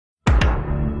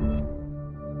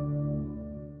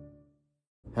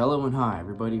Hello and hi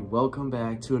everybody, welcome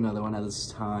back to another one. At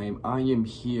this time, I am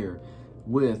here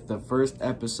with the first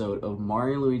episode of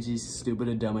Mario and Luigi's Stupid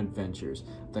and Dumb Adventures,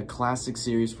 the classic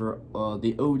series for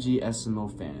the OG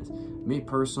SML fans. Me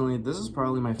personally, this is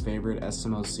probably my favorite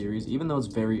SML series, even though it's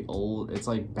very old. It's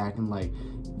like back in like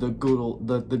the good old,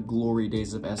 the glory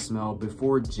days of SML,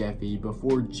 before Jeffy,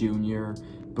 before Junior,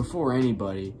 before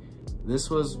anybody. This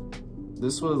was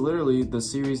literally the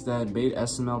series that made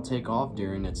SML take off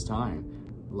during its time.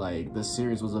 Like, this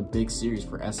series was a big series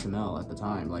for SML at the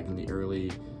time, like in the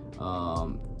early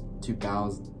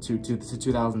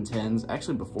 2010s,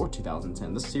 actually before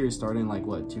 2010. This series started in like,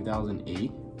 what,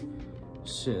 2008?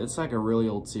 Shit, it's like a really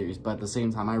old series, but at the same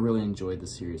time, I really enjoyed the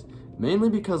series. Mainly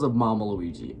because of Mama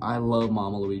Luigi. I love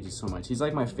Mama Luigi so much. He's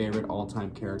like my favorite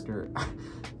all-time character.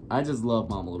 I just love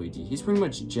Mama Luigi. He's pretty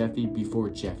much Jeffy before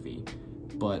Jeffy,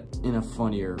 but in a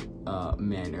funnier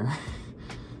manner.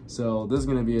 So this is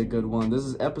going to be a good one. This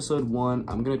is episode 1.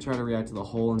 I'm going to try to react to the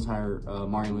whole entire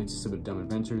Mario and Luigi's Stupid Dumb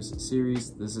Adventures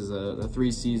series. This is a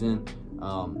 3-season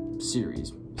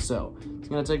series. So it's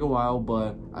going to take a while,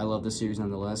 but I love the series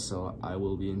nonetheless, so I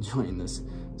will be enjoying this.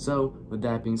 So with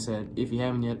that being said, if you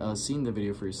haven't yet seen the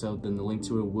video for yourself, then the link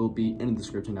to it will be in the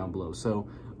description down below. So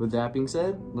with that being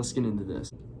said, let's get into this.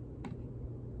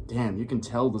 Damn, you can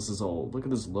tell this is old. Look at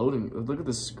this loading. Look at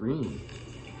this screen.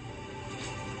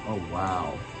 Oh,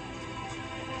 wow.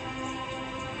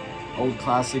 Old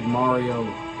classic Mario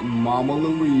and Mama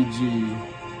Luigi.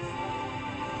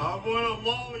 I want a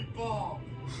lollipop.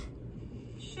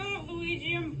 Shut up,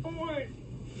 Luigi, I'm bored.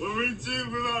 What do we do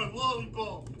without a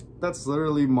lollipop? That's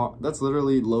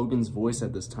literally Logan's voice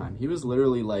at this time. He was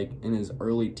literally like in his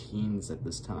early teens at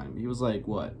this time. He was like,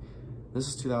 what? This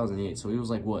is 2008, so he was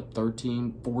like, what,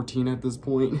 13, 14 at this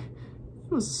point?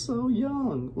 He was so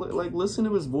young. Like, listen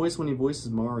to his voice when he voices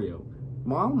Mario.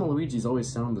 Mama Luigi's always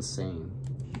sound the same.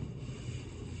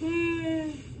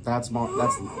 That's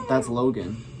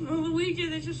Logan. Oh, Luigi,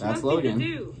 there's just That's nothing Logan. to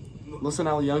do. Listen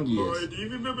how young he Alright, is. do you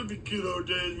remember the good old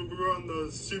days when we were on the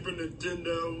Super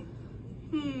Nintendo?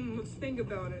 Let's think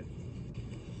about it.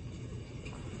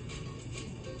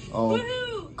 Oh,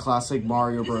 Woohoo! classic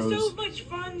Mario This is Bros. so much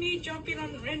fun, me jumping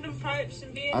on random pipes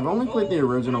and being... I've only played the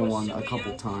original when I was one a so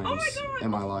couple young. times Oh my God! in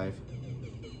my life.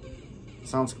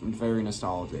 Sounds very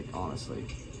nostalgic, honestly.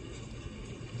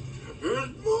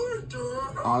 It's my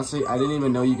turn. Honestly, I didn't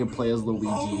even know you could play as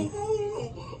Luigi.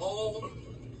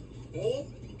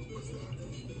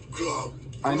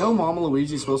 I know Mama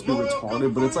Luigi's supposed to be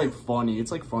retarded, but it's like funny.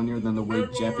 It's like funnier than the way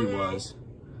Jeffy was.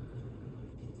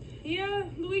 Yeah,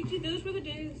 Luigi, those were the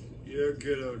days. Yeah,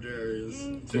 good old days.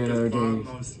 Good old days.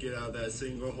 Months to get out of that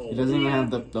single hole. He doesn't even have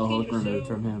the he hook was removed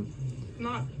so- from him.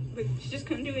 Not, like, she just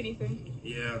couldn't do anything.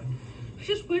 Yeah. I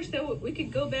just wish that we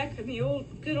could go back in the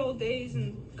good old days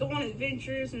and go on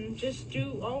adventures and just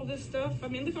do all this stuff. I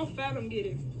mean, look how fat I'm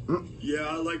getting. Yeah,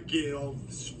 I like getting all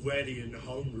sweaty and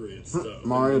hungry and stuff.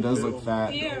 Mario does look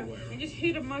fat. Yeah, I just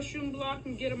hit a mushroom block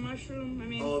and get a mushroom. I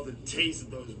mean, Oh, the taste of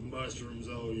those mushrooms,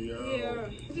 oh yeah. yeah. I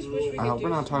just wish we could I hope do we're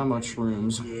not talking about something.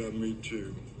 shrooms. Yeah, me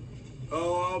too.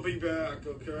 Oh, I'll be back,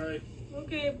 okay?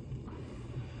 Okay.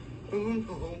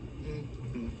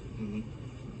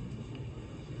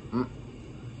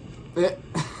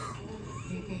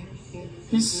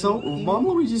 Mama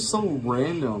Luigi's so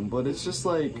random, but it's just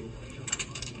like,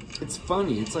 it's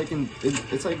funny. It's like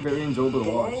it's like very enjoyable to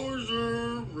watch.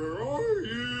 Bowser, where are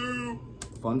you?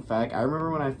 Fun fact, I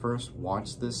remember when I first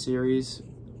watched this series,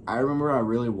 I remember I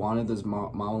really wanted this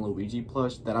Mama Luigi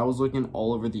plush, that I was looking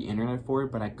all over the internet for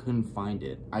it, but I couldn't find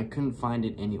it. I couldn't find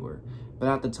it anywhere. But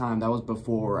at the time, that was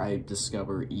before I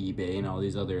discovered eBay and all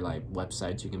these other like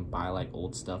websites you can buy like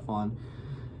old stuff on.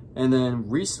 And then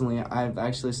recently, I've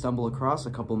actually stumbled across a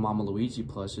couple of Mama Luigi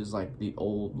plushes, like the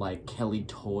old like Kelly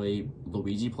Toy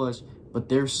Luigi plush, but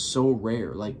they're so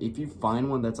rare. Like, if you find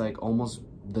one that's like almost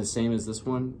the same as this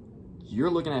one, you're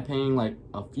looking at paying like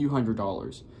a few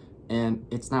 $100s, and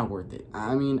it's not worth it.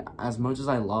 I mean, as much as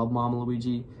I love Mama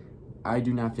Luigi, I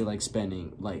do not feel like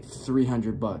spending like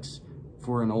 300 bucks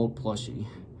for an old plushie.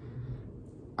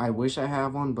 I wish I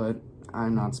have one, but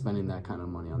I'm not spending that kind of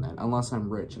money on that, unless I'm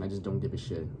rich and I just don't give a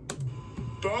shit.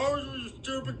 Bowser, you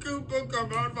stupid Koopa,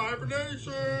 come out of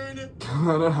hibernation! Come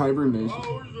out of hibernation.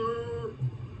 Bowser!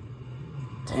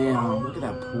 Damn, look at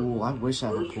that pool. I wish I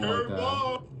had a pool like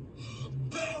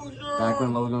that. Back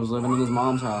when Logan was living in his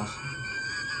mom's house.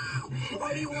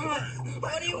 What do you want?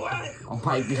 What do you want? Oh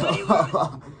my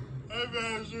god. Hey,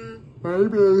 Bowser. Hey,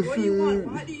 baby. What do you want?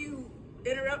 Why do you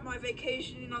interrupt my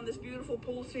vacation on this beautiful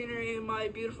pool scenery and my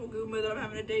beautiful Goomba that I'm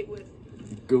having a date with?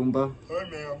 Goomba. Hey,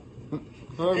 Mel.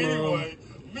 Hi, Mel. Anyway,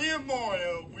 me and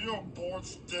Mario, we are bored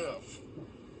stiff.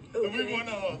 And we went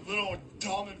on a little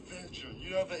dumb adventure.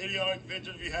 You know, the idiotic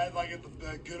adventures we had like in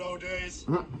the good old days?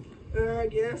 I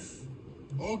guess.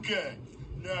 Okay,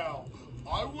 now,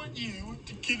 I want you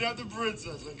to kidnap the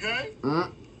princess, okay?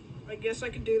 I guess I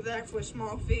could do that for a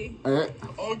small fee.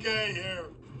 Okay, here.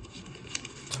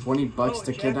 $20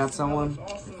 to kidnap someone?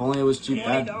 Awesome. If only it was cheap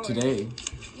back $20. today.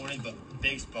 20 the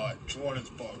big spot, 20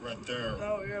 spot right there.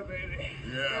 Oh, yeah, baby.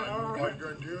 Yeah, are you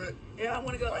gonna do it? Yeah, I'm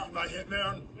gonna go. Like my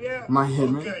hitman? Yeah. My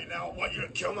hitman? Okay, now I want you to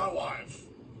kill my wife.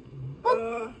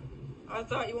 I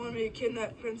thought you wanted me to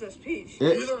kidnap Princess Peach.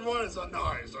 Either one is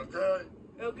nice, okay?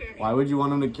 Okay. Why would you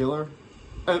want him to kill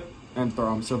her? And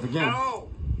throw himself again. Ow!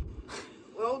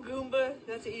 Well, Goomba,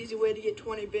 that's an easy way to get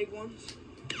 20 big ones.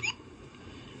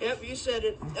 Yep, you said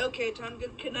it. Okay, time to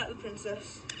go kidnap the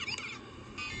princess.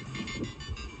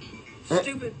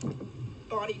 Stupid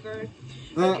bodyguard.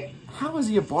 Okay. How is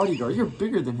he a bodyguard? You're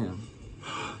bigger than him.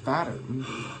 Fatter.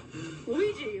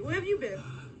 Luigi, where have you been?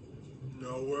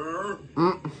 Nowhere.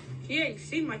 Yeah, you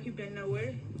seem like you've been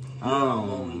nowhere.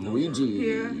 Oh, Luigi.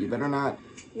 Yeah. You better not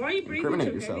Why are you breathing so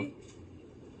incriminate yourself. heavy?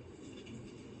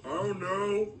 I don't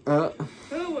know.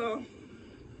 Oh, well.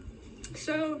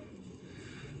 So,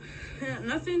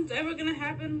 nothing's ever gonna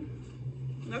happen?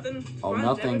 Nothing Oh, fun's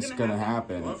nothing's ever gonna I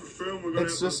happen. have a feeling we're gonna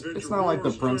It's have just, to it's not like the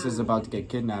adventure prince is wars, about to get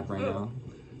kidnapped right now.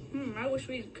 I wish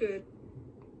we could.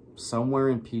 Somewhere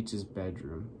in Peach's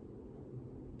bedroom.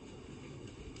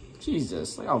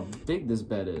 Jesus, look how big this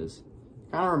bed is.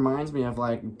 Kind of reminds me of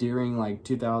like during like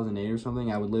 2008 or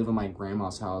something, I would live in my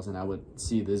grandma's house and I would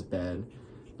see this bed.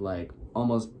 Like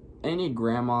almost any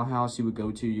grandma house you would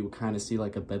go to, you would kind of see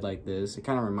like a bed like this. It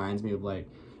kind of reminds me of like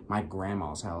my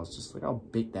grandma's house, just like how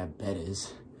big that bed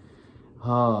is.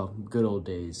 Oh, good old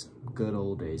days. Good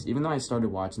old days. Even though I started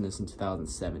watching this in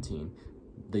 2017,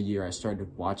 the year I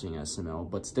started watching SML,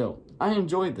 but still, I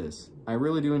enjoyed this. I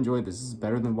really do enjoy this. This is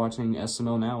better than watching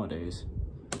SML nowadays.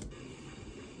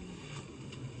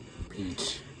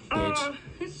 Peach. Bitch.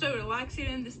 It's so relaxing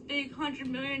in this big $100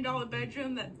 million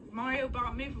bedroom that Mario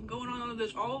bought me from going on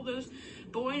all those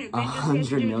boring adventures.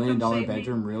 $100 million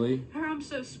bedroom, really? I'm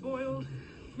so spoiled.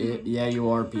 Yeah, you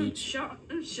are, Peach. I'm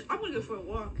gonna go for a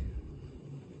walk.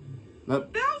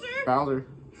 Nope. Bowser! Bowser.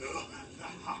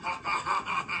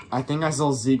 I think I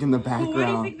saw Zeke in the Well, why do you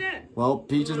background. think that? Well,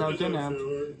 Peach is now kidnapped.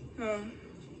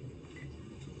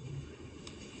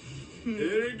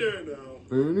 Any day now.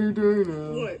 Any day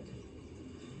now. What?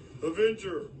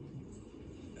 Adventure.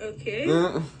 Okay.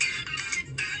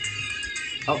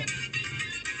 Oh.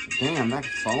 Damn, that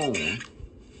phone.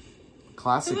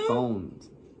 Classic phones.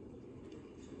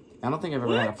 I don't think I've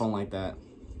ever had a phone like that.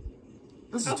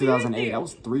 This is I'll be right 2008. there. I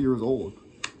was 3 years old.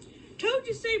 Toad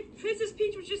just say Princess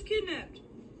Peach was just kidnapped.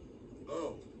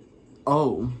 Oh.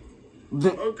 Oh.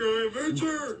 Okay,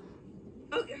 adventure.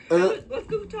 Okay, let's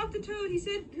go talk to Toad. He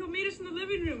said he'll meet us in the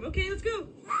living room. Okay, let's go.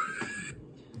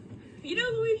 You know,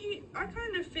 Luigi, I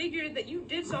kind of figured that you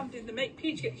did something to make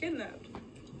Peach get kidnapped.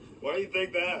 Why do you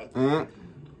think that? I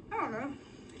don't know.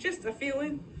 Just a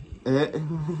feeling.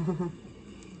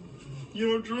 You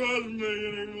don't trust me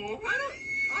anymore.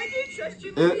 I do trust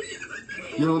you, Luigi.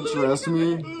 You don't trust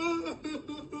me?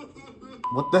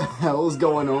 What the hell is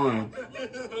going on?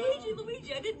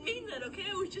 Luigi, I didn't mean that, okay?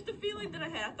 It was just a feeling that I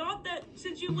had. I thought that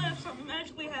since you left, something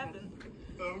magically happened.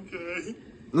 Okay.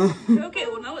 Okay,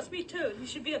 well, now let's meet Toad. He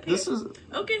should be up here. This is...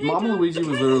 Okay, hey, Mama Toad. Luigi was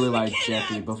literally like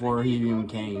Jeffy before he even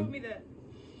Told came. me that.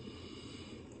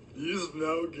 He's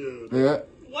no good. Yeah.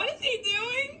 What is he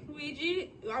doing?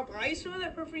 Luigi, I'll buy you some of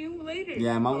that perfume later.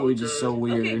 Yeah, Mama Luigi's so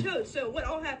weird. Okay, Toad, so what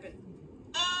all happened?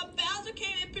 Bowser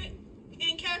came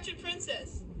and captured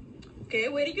Princess. Okay,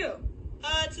 where'd he go?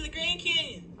 To the Grand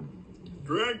Canyon.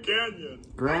 Grand Canyon.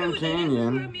 Grand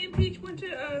Canyon. Me and Peach went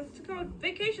to go on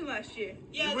vacation last year.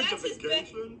 Yeah, You went to that's his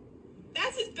vacation?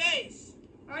 That's his base.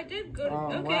 I did go.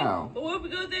 Oh, Okay, wow. but we'll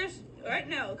go there right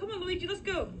now. Come on, Luigi, let's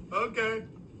go. Okay.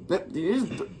 They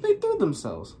threw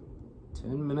themselves.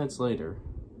 10 minutes later.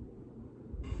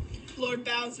 Lord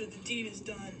Bowser, the deed is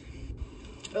done.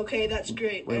 Okay, that's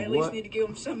great. Wait, I at least what? need to give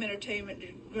him some entertainment to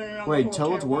run around. Wait, the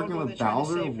whole Toad's entire world working while with they're trying to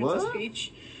Bowser? save Princess What?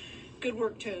 Peach. Good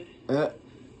work, Toad.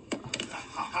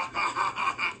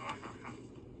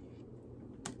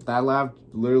 That laugh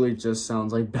literally just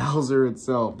sounds like Bowser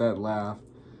itself, that laugh.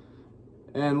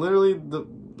 And literally the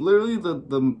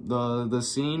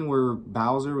scene where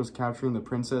Bowser was capturing the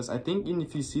princess, I think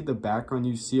if you see the background,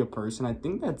 you see a person. I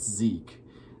think that's Zeke.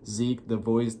 Zeke,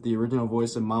 the original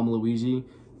voice of Mama Luigi,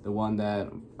 the one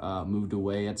that moved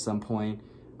away at some point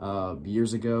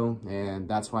years ago, and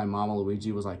that's why Mama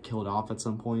Luigi was like killed off at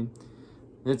some point.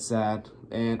 It's sad.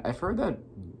 And I've heard that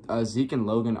Zeke and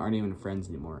Logan aren't even friends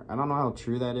anymore. I don't know how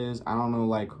true that is. I don't know,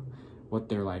 like, what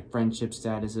their, like, friendship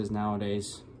status is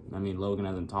nowadays. I mean, Logan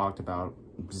hasn't talked about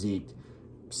Zeke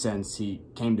since he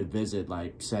came to visit,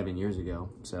 like, 7 years ago.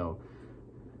 So,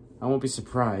 I won't be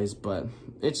surprised, but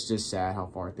it's just sad how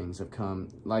far things have come.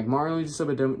 Like, Mario and Luigi's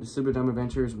Super Dumb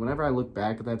Adventures, whenever I look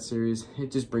back at that series,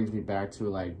 it just brings me back to,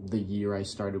 like, the year I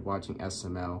started watching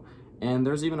SML. And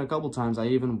there's even a couple times I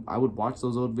would watch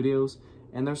those old videos,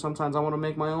 and there's sometimes I want to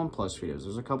make my own plush videos.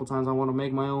 There's a couple times I want to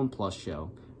make my own plush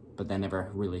show, but that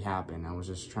never really happened. I was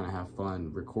just trying to have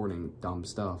fun recording dumb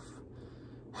stuff.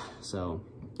 So,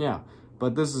 yeah.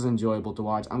 But this is enjoyable to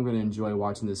watch. I'm going to enjoy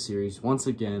watching this series once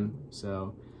again.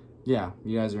 So, yeah,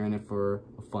 you guys are in it for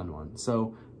a fun one.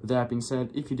 So, with that being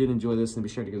said, if you did enjoy this, then be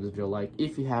sure to give this video a like.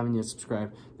 If you haven't yet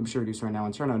subscribed, then be sure to do so right now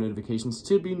and turn on notifications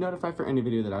to be notified for any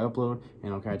video that I upload.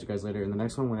 And I'll catch you guys later in the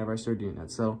next one whenever I start doing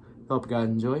that. So, hope you guys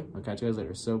enjoy. I'll catch you guys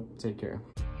later. So, take care.